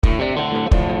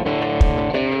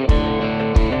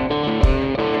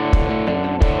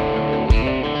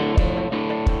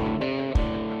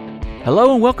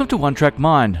Hello and welcome to One Track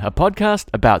Mind, a podcast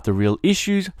about the real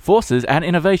issues, forces and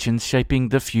innovations shaping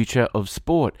the future of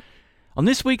sport. On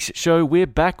this week's show, we're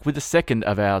back with the second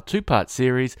of our two-part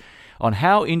series on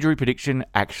how injury prediction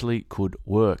actually could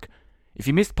work. If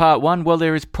you missed part one, well,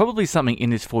 there is probably something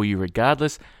in this for you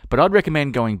regardless, but I'd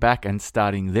recommend going back and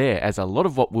starting there, as a lot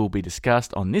of what will be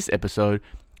discussed on this episode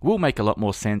will make a lot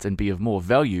more sense and be of more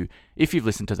value if you've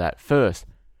listened to that first.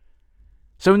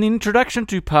 So in the introduction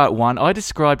to part one, I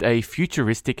described a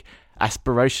futuristic,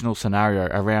 aspirational scenario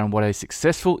around what a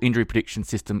successful injury prediction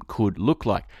system could look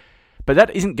like. But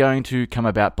that isn't going to come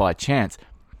about by chance.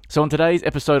 So on today's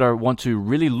episode, I want to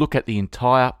really look at the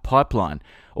entire pipeline,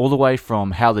 all the way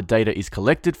from how the data is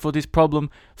collected for this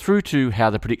problem, through to how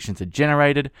the predictions are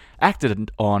generated, acted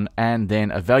on, and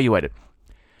then evaluated.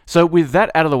 So with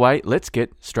that out of the way, let's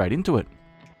get straight into it.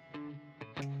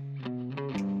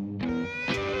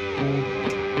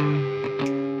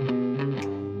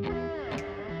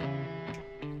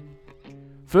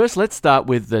 First, let's start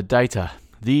with the data.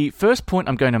 The first point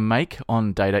I'm going to make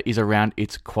on data is around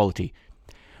its quality.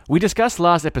 We discussed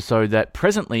last episode that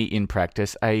presently in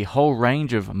practice, a whole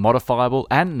range of modifiable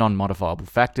and non-modifiable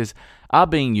factors are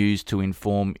being used to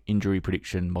inform injury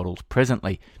prediction models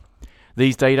presently.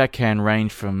 These data can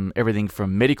range from everything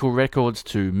from medical records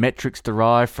to metrics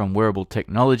derived from wearable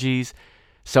technologies,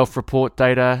 self-report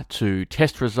data to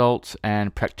test results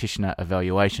and practitioner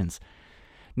evaluations.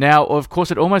 Now, of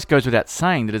course, it almost goes without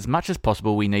saying that as much as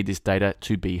possible we need this data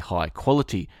to be high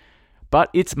quality. But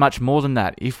it's much more than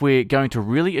that. If we're going to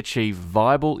really achieve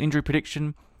viable injury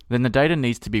prediction, then the data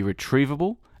needs to be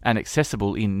retrievable and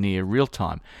accessible in near real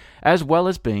time, as well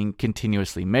as being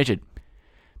continuously measured.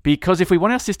 Because if we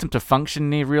want our system to function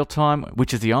near real time,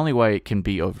 which is the only way it can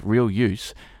be of real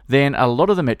use, then a lot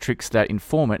of the metrics that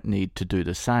inform it need to do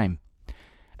the same.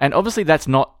 And obviously that's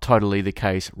not totally the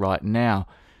case right now.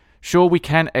 Sure, we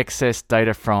can access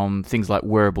data from things like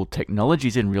wearable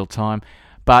technologies in real time,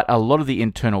 but a lot of the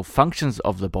internal functions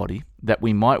of the body that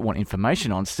we might want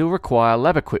information on still require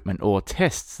lab equipment or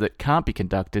tests that can't be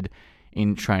conducted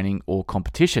in training or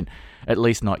competition, at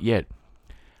least not yet.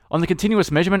 On the continuous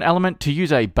measurement element, to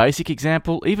use a basic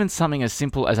example, even something as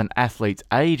simple as an athlete's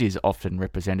age is often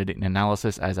represented in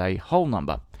analysis as a whole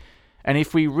number. And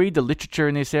if we read the literature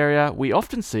in this area, we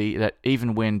often see that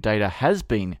even when data has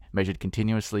been measured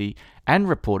continuously and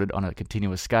reported on a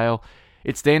continuous scale,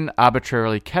 it's then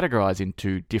arbitrarily categorized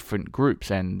into different groups,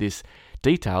 and this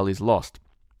detail is lost.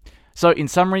 So in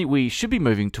summary, we should be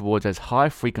moving towards as high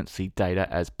frequency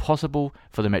data as possible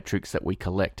for the metrics that we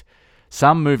collect.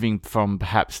 Some moving from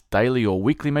perhaps daily or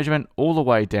weekly measurement all the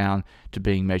way down to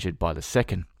being measured by the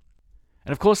second.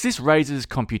 And of course, this raises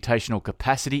computational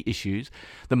capacity issues.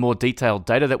 The more detailed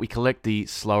data that we collect, the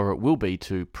slower it will be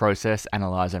to process,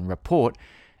 analyze, and report,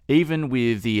 even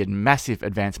with the massive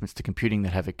advancements to computing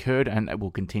that have occurred and that we'll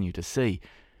continue to see.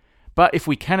 But if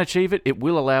we can achieve it, it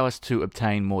will allow us to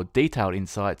obtain more detailed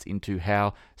insights into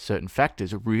how certain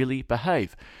factors really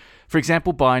behave. For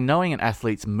example, by knowing an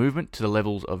athlete's movement to the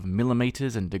levels of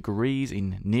millimeters and degrees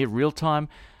in near real time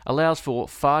allows for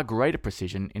far greater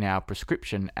precision in our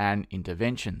prescription and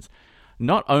interventions,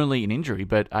 not only in injury,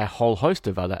 but a whole host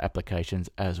of other applications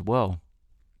as well.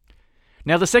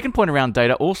 Now, the second point around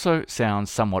data also sounds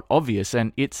somewhat obvious,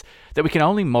 and it's that we can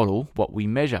only model what we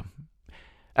measure.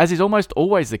 As is almost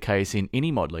always the case in any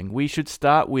modeling, we should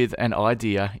start with an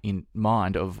idea in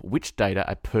mind of which data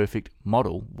a perfect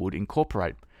model would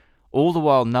incorporate, all the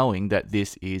while knowing that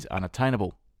this is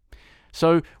unattainable.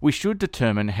 So we should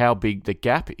determine how big the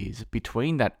gap is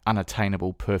between that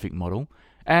unattainable perfect model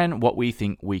and what we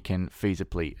think we can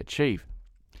feasibly achieve.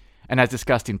 And as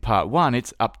discussed in part one,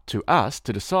 it's up to us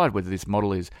to decide whether this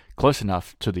model is close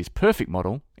enough to this perfect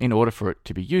model in order for it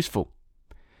to be useful.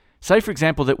 Say, for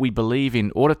example, that we believe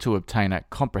in order to obtain a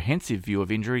comprehensive view of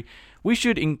injury, we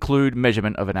should include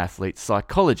measurement of an athlete's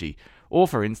psychology, or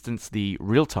for instance, the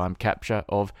real-time capture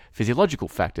of physiological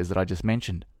factors that I just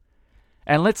mentioned.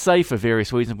 And let's say for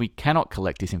various reasons we cannot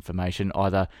collect this information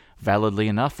either validly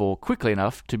enough or quickly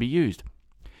enough to be used.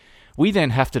 We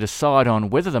then have to decide on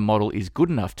whether the model is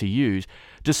good enough to use,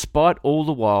 despite all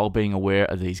the while being aware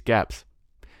of these gaps.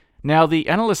 Now, the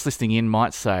analyst listening in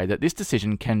might say that this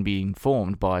decision can be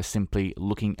informed by simply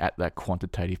looking at the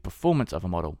quantitative performance of a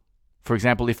model. For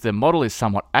example, if the model is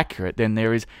somewhat accurate, then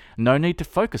there is no need to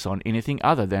focus on anything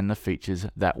other than the features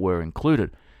that were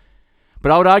included.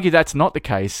 But I would argue that's not the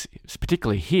case,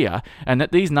 particularly here, and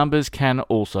that these numbers can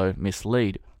also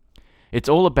mislead. It's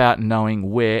all about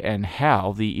knowing where and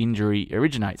how the injury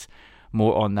originates.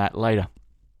 More on that later.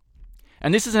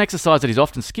 And this is an exercise that is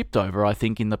often skipped over, I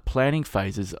think, in the planning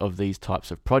phases of these types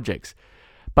of projects.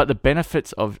 But the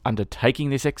benefits of undertaking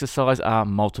this exercise are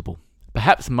multiple,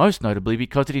 perhaps most notably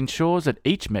because it ensures that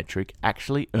each metric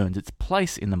actually earns its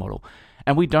place in the model,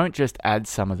 and we don't just add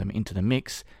some of them into the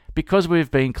mix because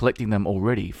we've been collecting them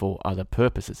already for other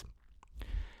purposes.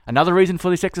 Another reason for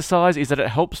this exercise is that it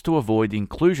helps to avoid the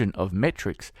inclusion of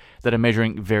metrics that are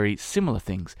measuring very similar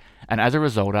things, and as a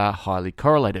result are highly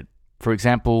correlated. For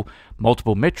example,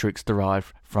 multiple metrics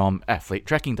derived from athlete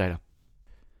tracking data.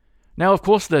 Now, of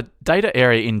course, the data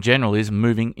area in general is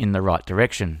moving in the right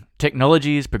direction.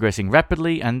 Technology is progressing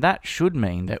rapidly, and that should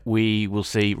mean that we will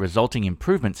see resulting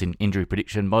improvements in injury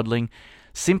prediction modelling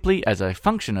simply as a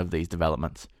function of these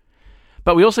developments.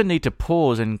 But we also need to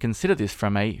pause and consider this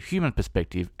from a human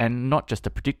perspective and not just a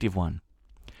predictive one.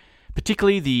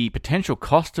 Particularly the potential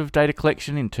cost of data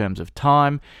collection in terms of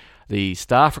time, the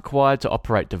staff required to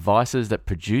operate devices that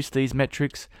produce these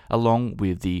metrics, along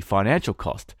with the financial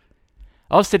cost.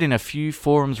 I've said in a few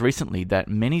forums recently that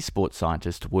many sports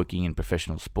scientists working in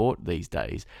professional sport these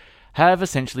days have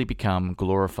essentially become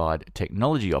glorified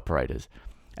technology operators,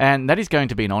 and that is going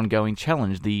to be an ongoing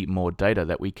challenge the more data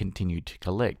that we continue to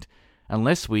collect,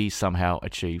 unless we somehow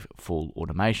achieve full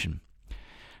automation.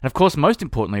 And of course, most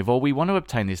importantly of all, we want to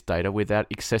obtain this data without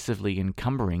excessively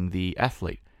encumbering the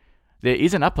athlete. There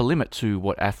is an upper limit to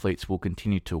what athletes will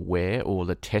continue to wear or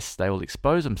the tests they will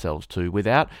expose themselves to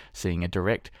without seeing a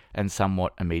direct and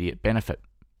somewhat immediate benefit.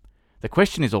 The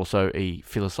question is also a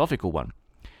philosophical one.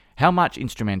 How much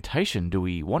instrumentation do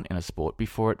we want in a sport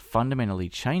before it fundamentally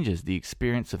changes the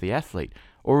experience of the athlete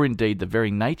or indeed the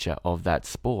very nature of that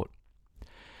sport?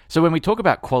 So when we talk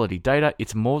about quality data,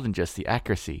 it's more than just the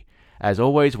accuracy. As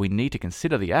always, we need to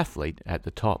consider the athlete at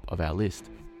the top of our list.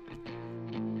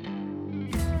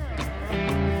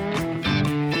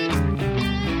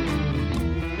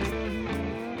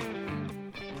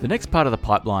 The next part of the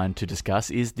pipeline to discuss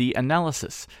is the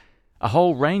analysis. A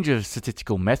whole range of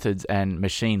statistical methods and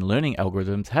machine learning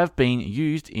algorithms have been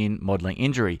used in modelling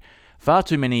injury, far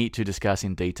too many to discuss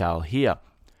in detail here.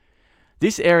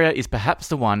 This area is perhaps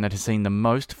the one that has seen the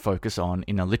most focus on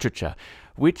in the literature,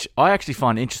 which I actually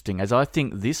find interesting as I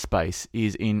think this space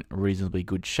is in reasonably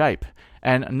good shape,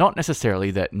 and not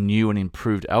necessarily that new and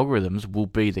improved algorithms will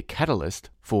be the catalyst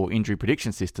for injury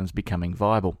prediction systems becoming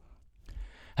viable.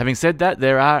 Having said that,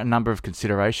 there are a number of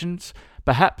considerations,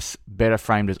 perhaps better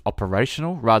framed as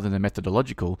operational rather than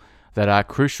methodological, that are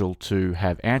crucial to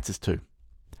have answers to.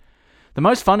 The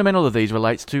most fundamental of these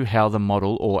relates to how the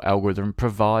model or algorithm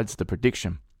provides the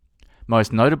prediction.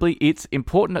 Most notably, it's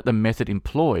important that the method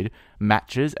employed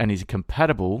matches and is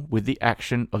compatible with the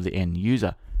action of the end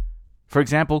user. For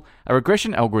example, a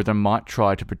regression algorithm might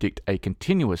try to predict a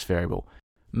continuous variable,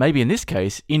 maybe in this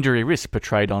case injury risk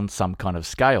portrayed on some kind of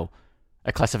scale.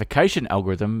 A classification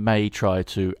algorithm may try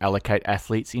to allocate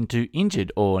athletes into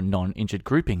injured or non-injured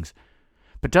groupings.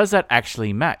 But does that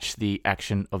actually match the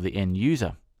action of the end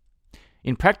user?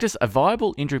 In practice, a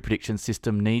viable injury prediction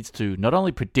system needs to not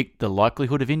only predict the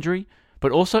likelihood of injury,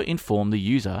 but also inform the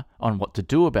user on what to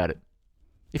do about it.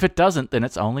 If it doesn't, then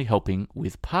it's only helping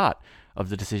with part of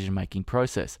the decision-making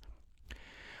process.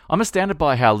 I'm astounded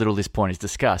by how little this point is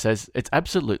discussed, as it's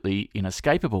absolutely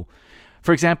inescapable.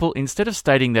 For example, instead of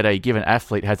stating that a given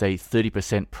athlete has a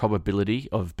 30% probability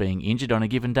of being injured on a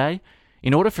given day,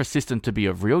 in order for a system to be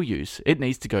of real use, it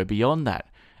needs to go beyond that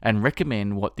and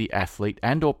recommend what the athlete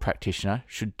and/or practitioner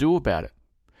should do about it.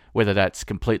 Whether that's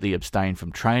completely abstain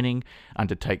from training,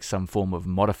 undertake some form of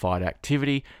modified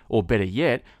activity, or better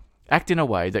yet, act in a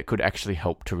way that could actually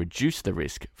help to reduce the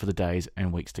risk for the days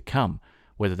and weeks to come,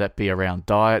 whether that be around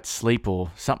diet, sleep,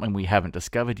 or something we haven't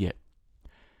discovered yet.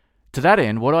 To that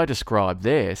end, what I described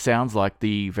there sounds like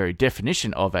the very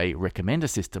definition of a recommender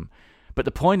system, but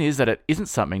the point is that it isn't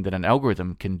something that an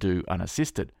algorithm can do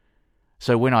unassisted.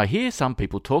 So when I hear some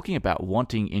people talking about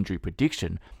wanting injury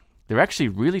prediction, they're actually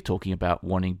really talking about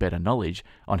wanting better knowledge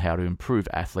on how to improve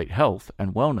athlete health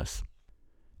and wellness.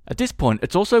 At this point,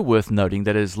 it's also worth noting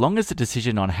that as long as the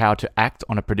decision on how to act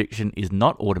on a prediction is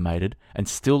not automated and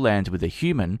still lands with a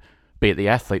human, be it the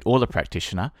athlete or the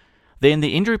practitioner, then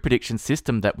the injury prediction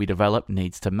system that we develop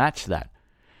needs to match that.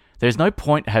 There's no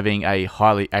point having a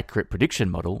highly accurate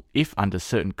prediction model if under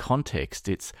certain contexts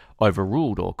it's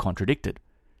overruled or contradicted.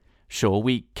 Sure,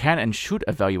 we can and should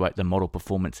evaluate the model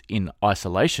performance in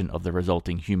isolation of the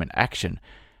resulting human action,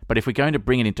 but if we're going to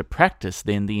bring it into practice,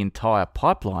 then the entire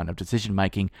pipeline of decision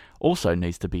making also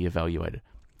needs to be evaluated.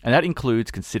 And that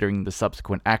includes considering the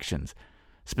subsequent actions,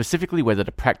 specifically whether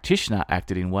the practitioner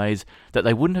acted in ways that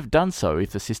they wouldn't have done so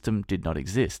if the system did not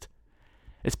exist.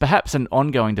 It's perhaps an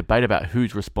ongoing debate about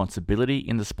whose responsibility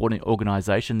in the sporting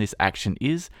organisation this action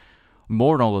is.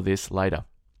 More on all of this later.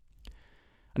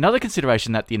 Another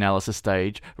consideration at the analysis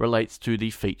stage relates to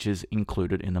the features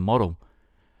included in the model.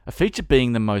 A feature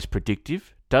being the most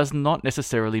predictive does not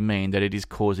necessarily mean that it is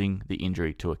causing the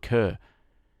injury to occur.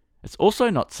 It's also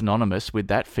not synonymous with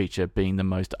that feature being the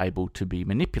most able to be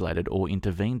manipulated or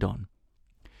intervened on.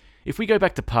 If we go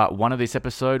back to part 1 of this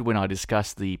episode when I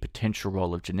discussed the potential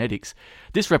role of genetics,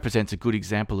 this represents a good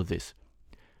example of this.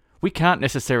 We can't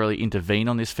necessarily intervene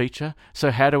on this feature,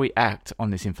 so how do we act on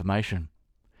this information?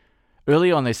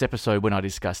 Earlier on this episode when I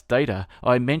discussed data,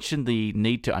 I mentioned the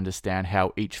need to understand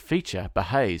how each feature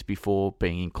behaves before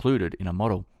being included in a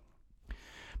model.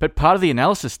 But part of the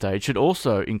analysis stage should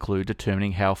also include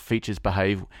determining how features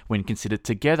behave when considered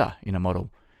together in a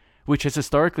model, which has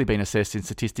historically been assessed in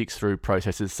statistics through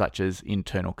processes such as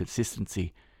internal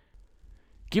consistency.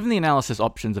 Given the analysis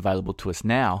options available to us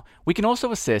now, we can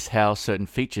also assess how certain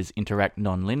features interact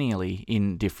non-linearly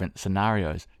in different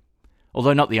scenarios.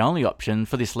 Although not the only option,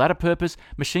 for this latter purpose,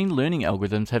 machine learning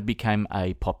algorithms have become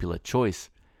a popular choice.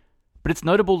 But it's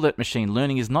notable that machine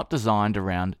learning is not designed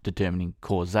around determining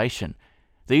causation.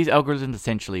 These algorithms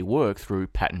essentially work through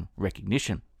pattern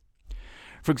recognition.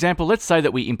 For example, let's say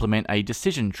that we implement a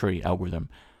decision tree algorithm,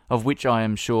 of which I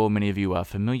am sure many of you are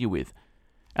familiar with.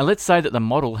 And let's say that the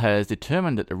model has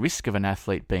determined that the risk of an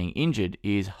athlete being injured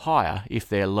is higher if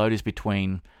their load is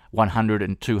between 100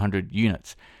 and 200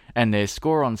 units, and their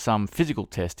score on some physical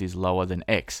test is lower than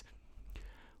X.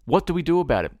 What do we do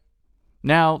about it?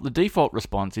 Now, the default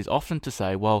response is often to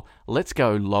say, well, let's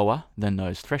go lower than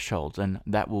those thresholds, and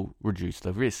that will reduce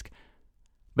the risk.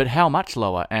 But how much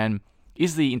lower, and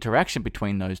is the interaction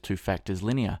between those two factors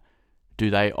linear? Do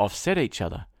they offset each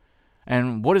other?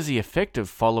 And what is the effect of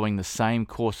following the same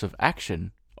course of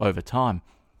action over time?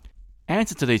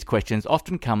 Answer to these questions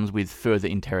often comes with further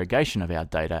interrogation of our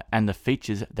data and the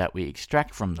features that we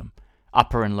extract from them,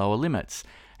 upper and lower limits,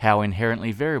 how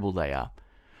inherently variable they are.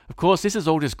 Of course, this is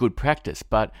all just good practice,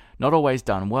 but not always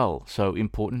done well, so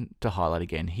important to highlight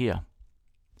again here.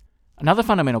 Another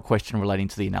fundamental question relating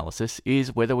to the analysis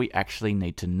is whether we actually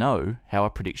need to know how a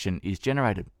prediction is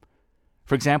generated.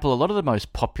 For example, a lot of the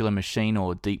most popular machine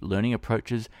or deep learning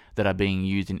approaches that are being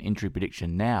used in injury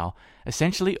prediction now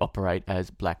essentially operate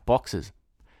as black boxes.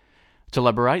 To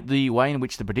elaborate, the way in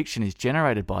which the prediction is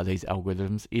generated by these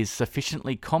algorithms is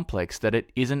sufficiently complex that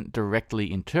it isn't directly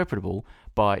interpretable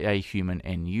by a human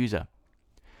end user.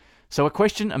 So a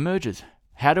question emerges.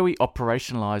 How do we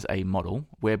operationalize a model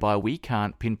whereby we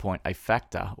can't pinpoint a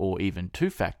factor or even two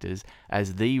factors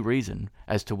as the reason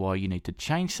as to why you need to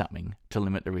change something to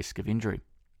limit the risk of injury?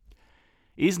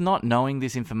 Is not knowing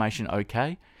this information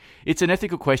okay? It's an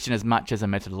ethical question as much as a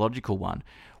methodological one.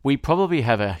 We probably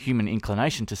have a human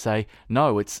inclination to say,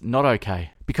 no, it's not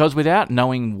okay. Because without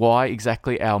knowing why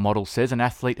exactly our model says an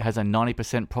athlete has a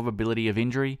 90% probability of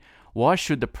injury, why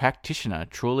should the practitioner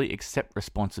truly accept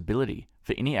responsibility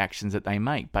for any actions that they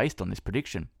make based on this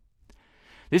prediction?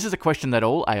 This is a question that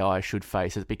all AI should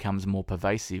face as it becomes more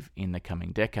pervasive in the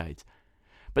coming decades.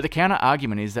 But the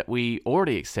counter-argument is that we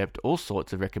already accept all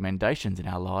sorts of recommendations in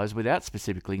our lives without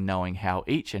specifically knowing how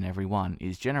each and every one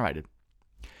is generated.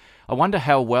 I wonder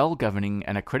how well governing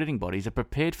and accrediting bodies are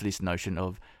prepared for this notion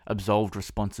of absolved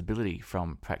responsibility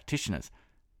from practitioners.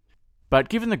 But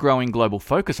given the growing global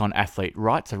focus on athlete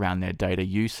rights around their data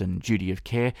use and duty of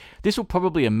care, this will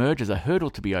probably emerge as a hurdle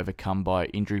to be overcome by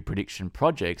injury prediction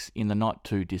projects in the not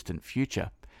too distant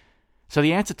future. So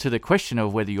the answer to the question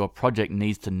of whether your project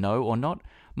needs to know or not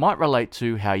might relate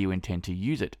to how you intend to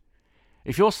use it.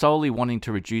 If you're solely wanting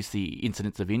to reduce the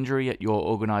incidence of injury at your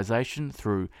organisation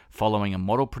through following a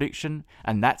model prediction,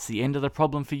 and that's the end of the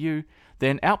problem for you,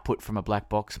 then output from a black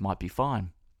box might be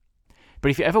fine. But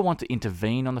if you ever want to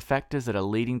intervene on the factors that are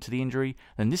leading to the injury,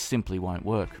 then this simply won't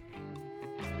work.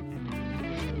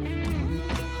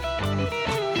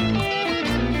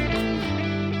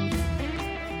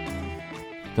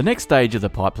 The next stage of the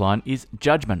pipeline is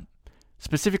judgment.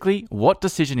 Specifically, what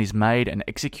decision is made and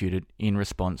executed in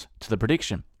response to the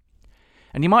prediction.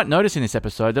 And you might notice in this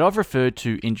episode that I've referred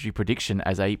to injury prediction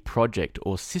as a project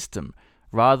or system,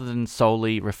 rather than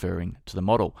solely referring to the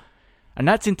model. And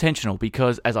that's intentional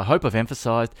because, as I hope I've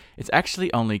emphasised, it's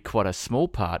actually only quite a small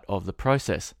part of the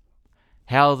process.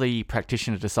 How the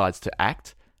practitioner decides to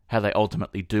act, how they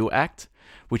ultimately do act,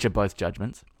 which are both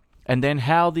judgments, and then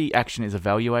how the action is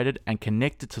evaluated and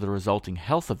connected to the resulting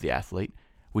health of the athlete,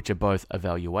 which are both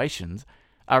evaluations,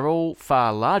 are all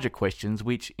far larger questions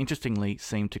which interestingly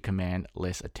seem to command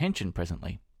less attention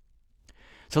presently.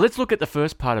 So let's look at the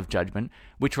first part of judgment,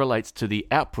 which relates to the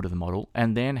output of the model,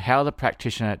 and then how the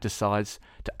practitioner decides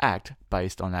to act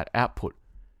based on that output.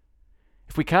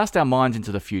 If we cast our minds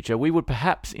into the future, we would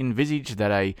perhaps envisage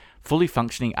that a fully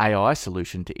functioning AI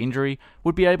solution to injury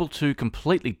would be able to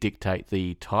completely dictate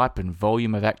the type and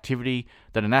volume of activity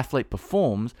that an athlete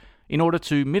performs in order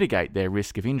to mitigate their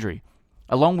risk of injury,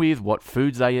 along with what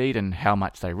foods they eat and how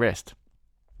much they rest.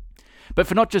 But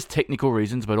for not just technical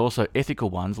reasons, but also ethical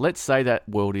ones, let's say that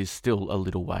world is still a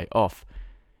little way off.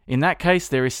 In that case,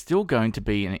 there is still going to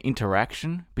be an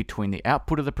interaction between the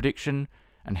output of the prediction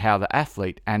and how the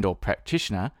athlete and or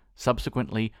practitioner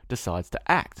subsequently decides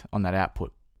to act on that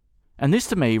output. And this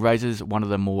to me raises one of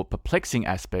the more perplexing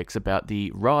aspects about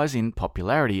the rise in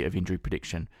popularity of injury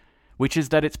prediction, which is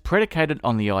that it's predicated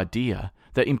on the idea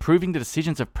that improving the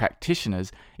decisions of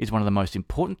practitioners is one of the most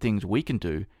important things we can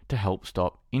do to help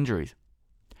stop injuries.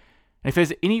 And if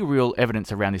there's any real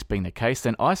evidence around this being the case,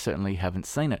 then I certainly haven't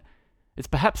seen it. It's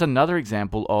perhaps another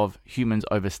example of humans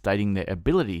overstating their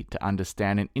ability to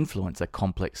understand and influence a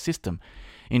complex system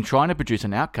in trying to produce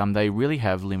an outcome they really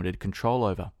have limited control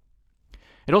over.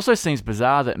 It also seems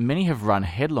bizarre that many have run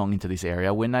headlong into this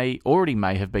area when they already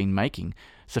may have been making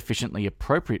sufficiently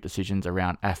appropriate decisions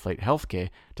around athlete healthcare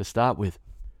to start with.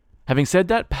 Having said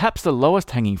that, perhaps the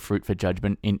lowest hanging fruit for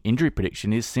judgment in injury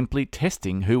prediction is simply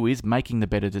testing who is making the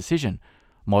better decision,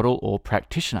 model or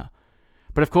practitioner.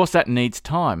 But of course that needs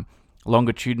time,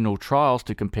 longitudinal trials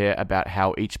to compare about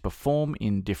how each perform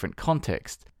in different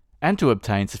contexts, and to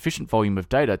obtain sufficient volume of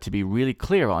data to be really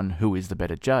clear on who is the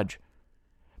better judge.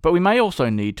 But we may also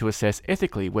need to assess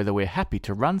ethically whether we're happy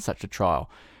to run such a trial,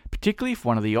 particularly if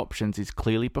one of the options is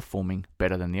clearly performing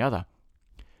better than the other.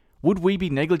 Would we be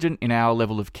negligent in our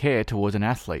level of care towards an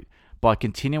athlete by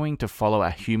continuing to follow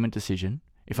a human decision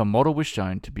if a model was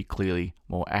shown to be clearly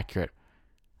more accurate?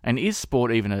 And is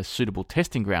sport even a suitable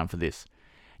testing ground for this?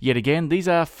 Yet again, these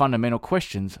are fundamental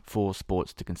questions for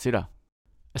sports to consider.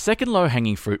 A second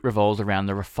low-hanging fruit revolves around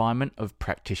the refinement of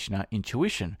practitioner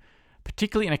intuition,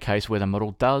 particularly in a case where the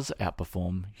model does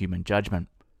outperform human judgment.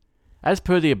 As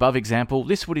per the above example,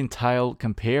 this would entail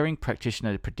comparing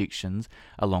practitioner predictions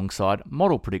alongside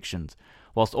model predictions,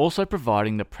 whilst also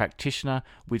providing the practitioner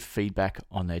with feedback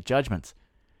on their judgments.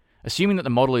 Assuming that the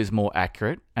model is more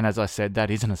accurate, and as I said, that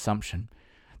is an assumption,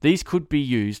 these could be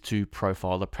used to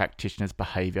profile the practitioner's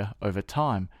behaviour over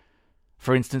time.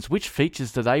 For instance, which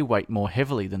features do they weight more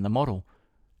heavily than the model?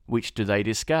 Which do they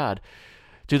discard?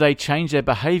 Do they change their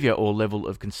behaviour or level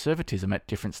of conservatism at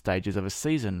different stages of a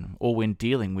season, or when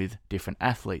dealing with different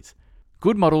athletes?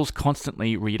 Good models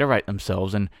constantly reiterate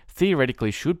themselves and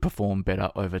theoretically should perform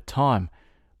better over time.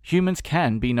 Humans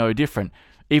can be no different,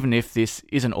 even if this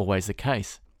isn't always the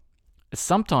case. It's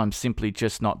sometimes simply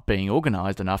just not being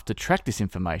organised enough to track this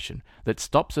information that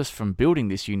stops us from building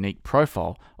this unique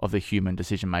profile of the human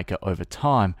decision maker over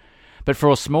time, but for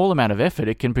a small amount of effort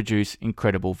it can produce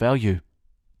incredible value.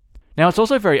 Now, it's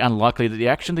also very unlikely that the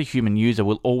action of the human user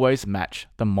will always match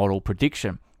the model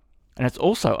prediction, and it's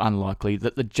also unlikely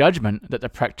that the judgment that the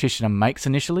practitioner makes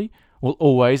initially will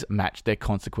always match their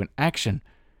consequent action.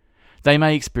 They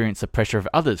may experience the pressure of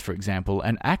others, for example,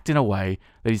 and act in a way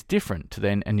that is different to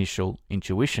their initial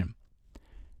intuition.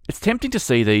 It's tempting to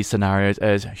see these scenarios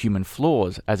as human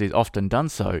flaws, as is often done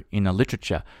so in the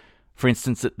literature. For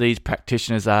instance, that these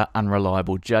practitioners are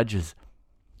unreliable judges.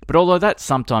 But although that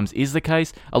sometimes is the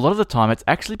case, a lot of the time it's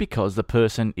actually because the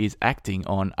person is acting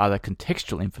on other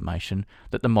contextual information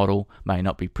that the model may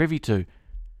not be privy to.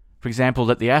 For example,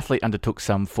 that the athlete undertook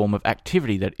some form of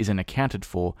activity that isn't accounted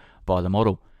for by the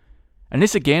model. And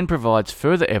this again provides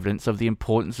further evidence of the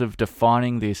importance of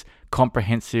defining this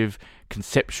comprehensive,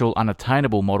 conceptual,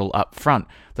 unattainable model up front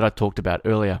that I talked about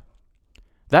earlier.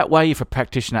 That way, if a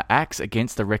practitioner acts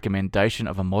against the recommendation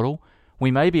of a model,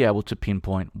 we may be able to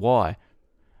pinpoint why.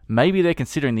 Maybe they're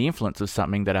considering the influence of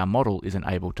something that our model isn't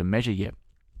able to measure yet.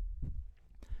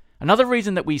 Another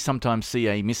reason that we sometimes see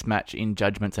a mismatch in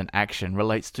judgments and action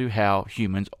relates to how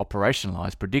humans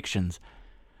operationalize predictions.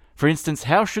 For instance,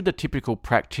 how should the typical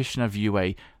practitioner view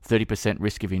a 30%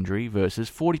 risk of injury versus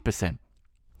 40%?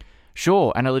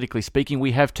 Sure, analytically speaking,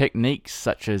 we have techniques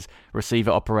such as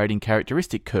receiver operating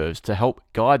characteristic curves to help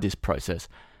guide this process,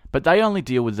 but they only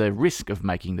deal with the risk of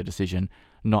making the decision,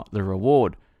 not the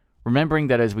reward. Remembering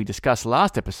that, as we discussed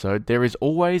last episode, there is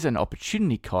always an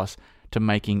opportunity cost to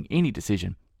making any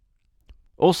decision.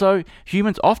 Also,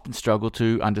 humans often struggle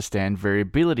to understand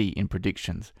variability in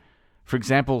predictions. For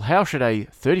example, how should a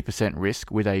 30%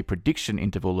 risk with a prediction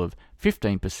interval of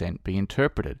 15% be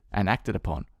interpreted and acted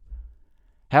upon?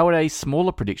 How would a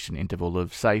smaller prediction interval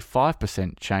of, say,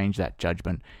 5% change that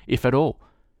judgment, if at all?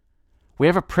 We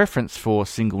have a preference for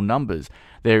single numbers.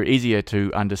 They're easier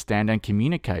to understand and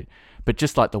communicate. But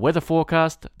just like the weather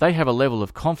forecast, they have a level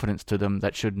of confidence to them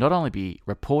that should not only be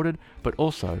reported, but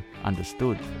also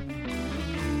understood.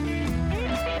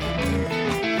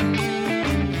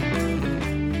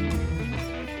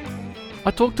 I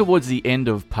talked towards the end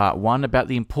of part 1 about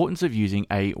the importance of using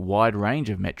a wide range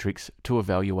of metrics to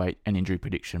evaluate an injury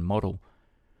prediction model.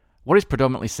 What is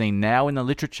predominantly seen now in the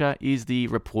literature is the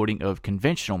reporting of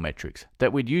conventional metrics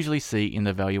that we'd usually see in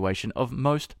the valuation of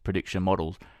most prediction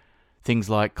models. Things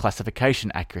like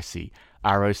classification accuracy,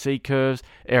 ROC curves,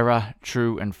 error,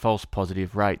 true and false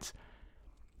positive rates.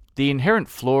 The inherent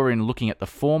flaw in looking at the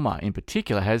former in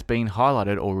particular has been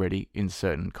highlighted already in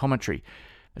certain commentary.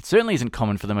 It certainly isn't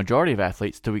common for the majority of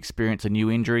athletes to experience a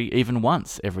new injury even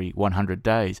once every 100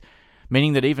 days,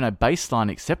 meaning that even a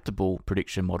baseline acceptable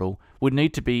prediction model would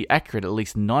need to be accurate at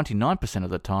least 99% of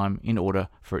the time in order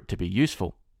for it to be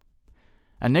useful.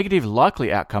 A negative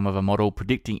likely outcome of a model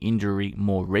predicting injury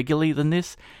more regularly than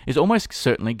this is almost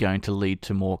certainly going to lead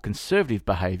to more conservative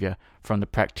behaviour from the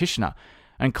practitioner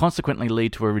and consequently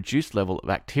lead to a reduced level of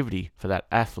activity for that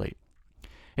athlete.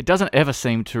 It doesn't ever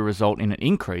seem to result in an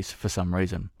increase for some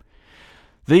reason.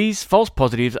 These false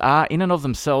positives are in and of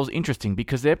themselves interesting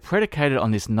because they're predicated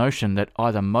on this notion that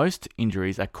either most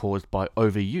injuries are caused by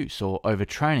overuse or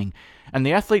overtraining, and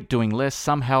the athlete doing less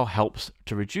somehow helps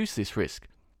to reduce this risk.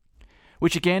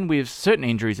 Which again, with certain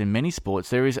injuries in many sports,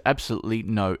 there is absolutely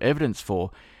no evidence for.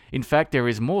 In fact, there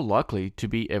is more likely to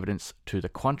be evidence to the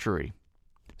contrary.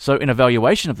 So in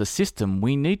evaluation of the system,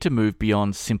 we need to move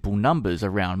beyond simple numbers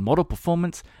around model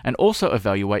performance and also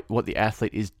evaluate what the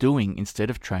athlete is doing instead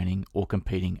of training or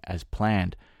competing as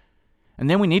planned. And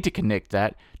then we need to connect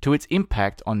that to its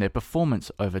impact on their performance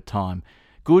over time,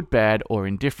 good, bad, or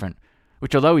indifferent,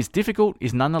 which although is difficult,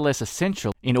 is nonetheless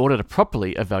essential in order to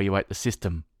properly evaluate the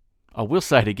system. I will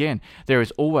say it again, there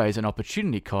is always an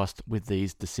opportunity cost with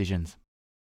these decisions.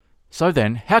 So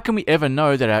then, how can we ever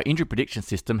know that our injury prediction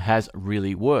system has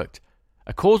really worked?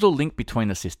 A causal link between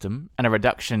the system and a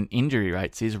reduction in injury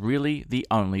rates is really the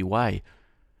only way.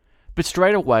 But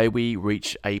straight away we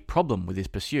reach a problem with this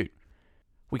pursuit.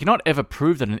 We cannot ever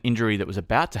prove that an injury that was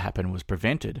about to happen was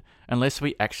prevented unless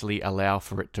we actually allow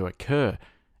for it to occur,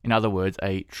 in other words,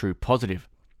 a true positive.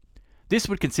 This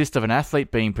would consist of an athlete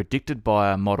being predicted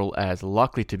by a model as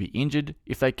likely to be injured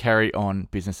if they carry on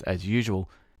business as usual.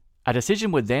 A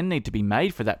decision would then need to be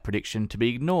made for that prediction to be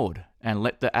ignored and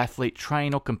let the athlete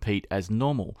train or compete as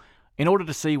normal in order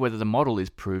to see whether the model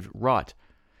is proved right.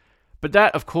 But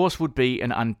that, of course, would be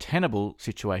an untenable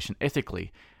situation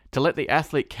ethically, to let the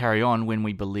athlete carry on when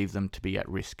we believe them to be at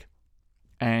risk.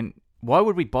 And why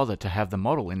would we bother to have the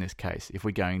model in this case if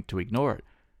we're going to ignore it?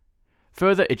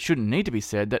 Further, it shouldn't need to be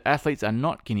said that athletes are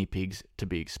not guinea pigs to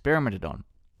be experimented on.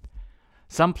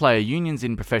 Some player unions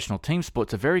in professional team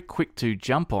sports are very quick to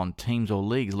jump on teams or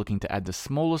leagues looking to add the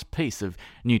smallest piece of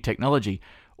new technology,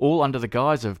 all under the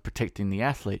guise of protecting the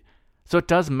athlete. So it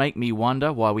does make me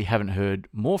wonder why we haven't heard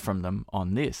more from them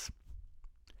on this.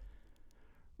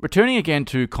 Returning again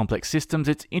to complex systems,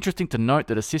 it's interesting to note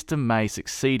that a system may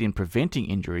succeed in preventing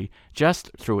injury just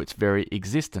through its very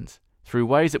existence, through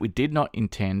ways that we did not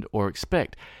intend or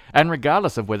expect, and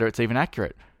regardless of whether it's even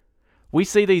accurate. We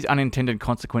see these unintended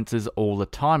consequences all the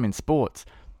time in sports.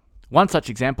 One such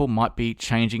example might be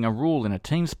changing a rule in a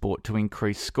team sport to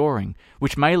increase scoring,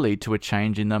 which may lead to a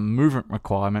change in the movement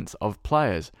requirements of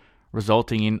players,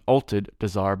 resulting in altered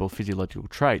desirable physiological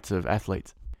traits of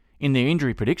athletes. In the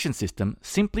injury prediction system,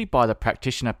 simply by the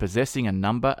practitioner possessing a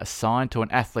number assigned to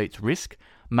an athlete's risk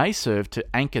may serve to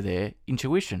anchor their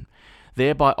intuition,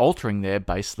 thereby altering their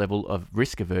base level of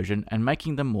risk aversion and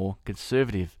making them more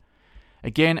conservative.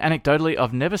 Again, anecdotally,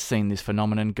 I've never seen this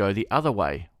phenomenon go the other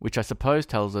way, which I suppose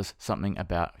tells us something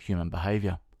about human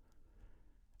behaviour.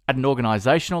 At an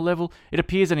organisational level, it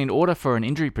appears that in order for an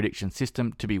injury prediction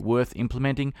system to be worth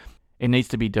implementing, it needs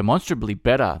to be demonstrably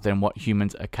better than what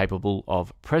humans are capable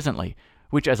of presently,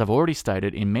 which, as I've already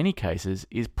stated, in many cases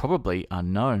is probably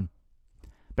unknown.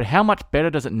 But how much better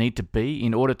does it need to be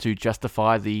in order to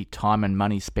justify the time and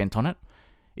money spent on it?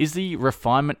 Is the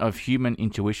refinement of human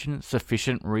intuition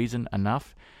sufficient reason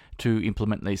enough to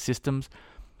implement these systems?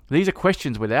 These are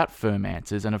questions without firm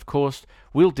answers and, of course,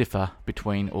 will differ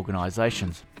between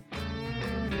organisations.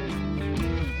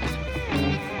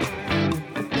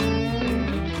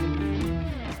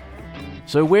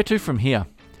 So where to from here?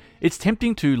 It's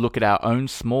tempting to look at our own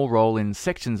small role in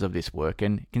sections of this work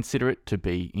and consider it to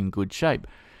be in good shape.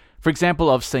 For example,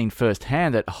 I've seen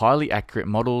firsthand that highly accurate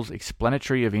models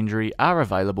explanatory of injury are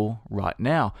available right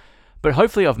now, But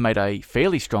hopefully I've made a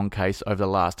fairly strong case over the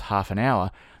last half an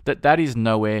hour that is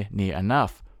nowhere near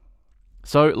enough.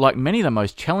 So, like many of the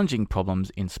most challenging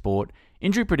problems in sport,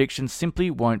 injury prediction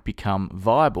simply won't become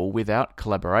viable without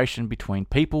collaboration between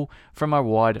people from a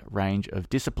wide range of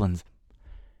disciplines.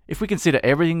 If we consider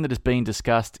everything that has been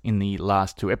discussed in the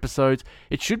last 2 episodes,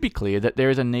 it should be clear that there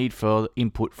is a need for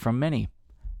input from many.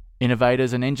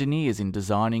 Innovators and engineers in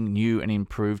designing new and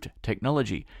improved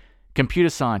technology, computer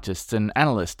scientists and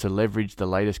analysts to leverage the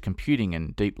latest computing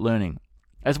and deep learning,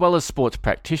 as well as sports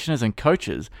practitioners and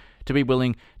coaches to be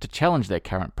willing to challenge their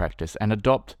current practice and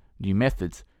adopt new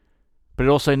methods. But it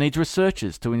also needs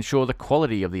researchers to ensure the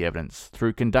quality of the evidence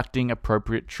through conducting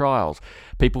appropriate trials,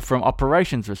 people from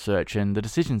operations research and the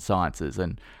decision sciences,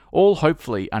 and all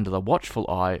hopefully under the watchful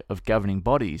eye of governing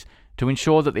bodies to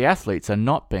ensure that the athletes are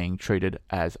not being treated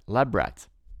as lab rats.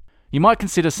 You might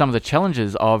consider some of the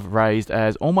challenges I've raised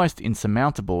as almost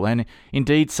insurmountable, and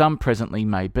indeed some presently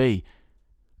may be.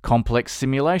 Complex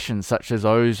simulations such as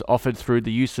those offered through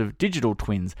the use of digital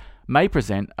twins may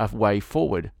present a way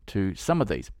forward to some of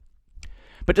these.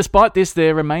 But despite this,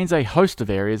 there remains a host of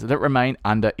areas that remain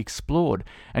underexplored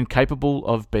and capable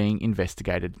of being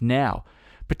investigated now,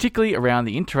 particularly around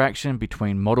the interaction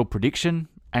between model prediction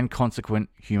and consequent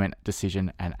human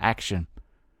decision and action.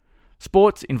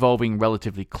 Sports involving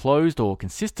relatively closed or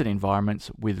consistent environments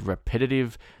with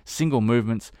repetitive, single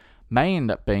movements may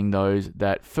end up being those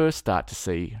that first start to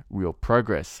see real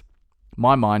progress.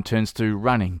 My mind turns to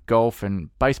running, golf,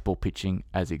 and baseball pitching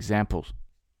as examples.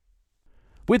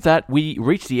 With that, we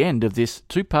reach the end of this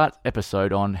 2-part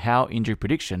episode on how injury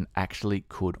prediction actually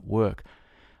could work.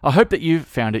 I hope that you've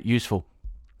found it useful.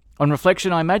 On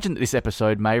reflection, I imagine that this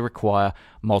episode may require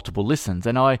multiple listens,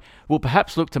 and I will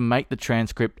perhaps look to make the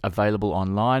transcript available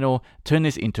online or turn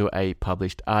this into a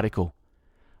published article.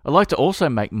 I'd like to also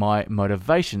make my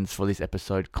motivations for this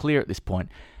episode clear at this point,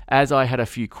 as I had a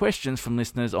few questions from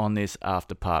listeners on this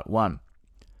after part 1.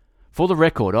 For the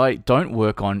record, I don't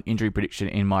work on injury prediction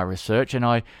in my research, and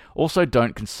I also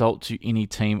don't consult to any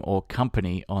team or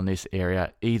company on this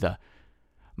area either.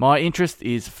 My interest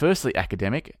is firstly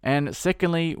academic, and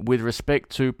secondly with respect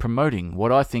to promoting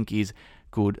what I think is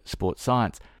good sports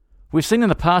science. We've seen in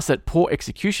the past that poor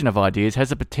execution of ideas has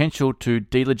the potential to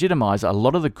delegitimize a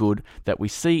lot of the good that we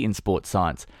see in sports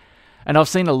science, and I've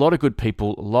seen a lot of good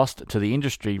people lost to the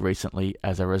industry recently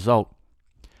as a result.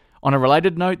 On a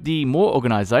related note, the more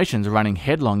organisations running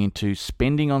headlong into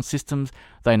spending on systems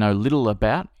they know little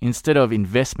about, instead of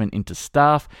investment into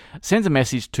staff, sends a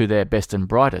message to their best and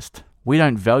brightest. We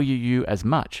don't value you as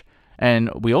much, and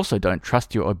we also don't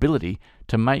trust your ability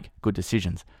to make good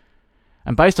decisions.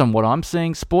 And based on what I'm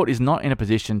seeing, sport is not in a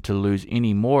position to lose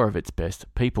any more of its best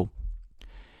people.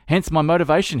 Hence, my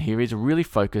motivation here is really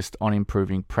focused on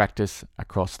improving practice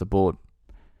across the board.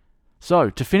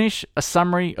 So, to finish, a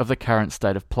summary of the current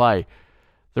state of play.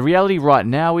 The reality right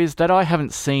now is that I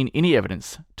haven't seen any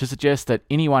evidence to suggest that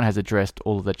anyone has addressed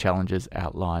all of the challenges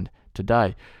outlined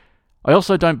today. I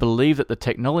also don't believe that the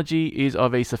technology is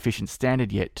of a sufficient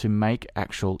standard yet to make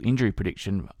actual injury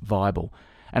prediction viable.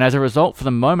 And as a result, for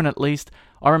the moment at least,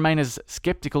 I remain as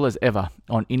skeptical as ever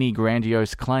on any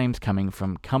grandiose claims coming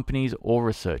from companies or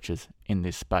researchers in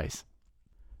this space.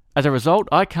 As a result,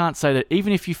 I can't say that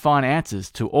even if you find answers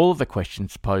to all of the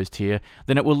questions posed here,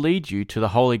 then it will lead you to the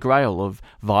holy grail of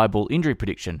viable injury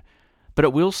prediction, but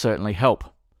it will certainly help.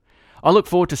 I look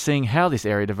forward to seeing how this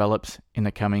area develops in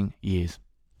the coming years.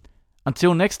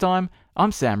 Until next time,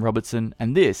 I'm Sam Robertson,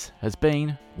 and this has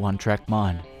been One Track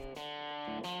Mind.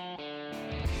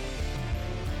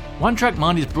 One Track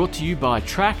Mind is brought to you by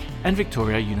TRAC and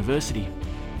Victoria University.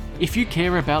 If you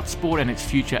care about sport and its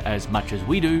future as much as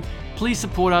we do, please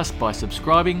support us by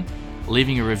subscribing,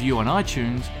 leaving a review on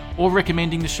iTunes, or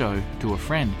recommending the show to a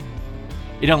friend.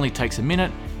 It only takes a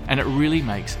minute, and it really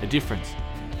makes a difference.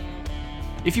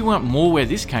 If you want more where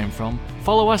this came from,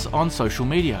 follow us on social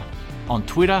media. On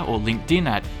Twitter or LinkedIn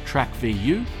at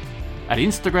TRACVU, at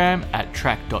Instagram at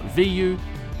track.vu,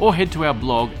 or head to our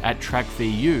blog at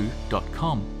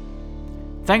trackvu.com.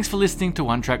 Thanks for listening to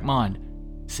One Track Mind.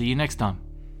 See you next time.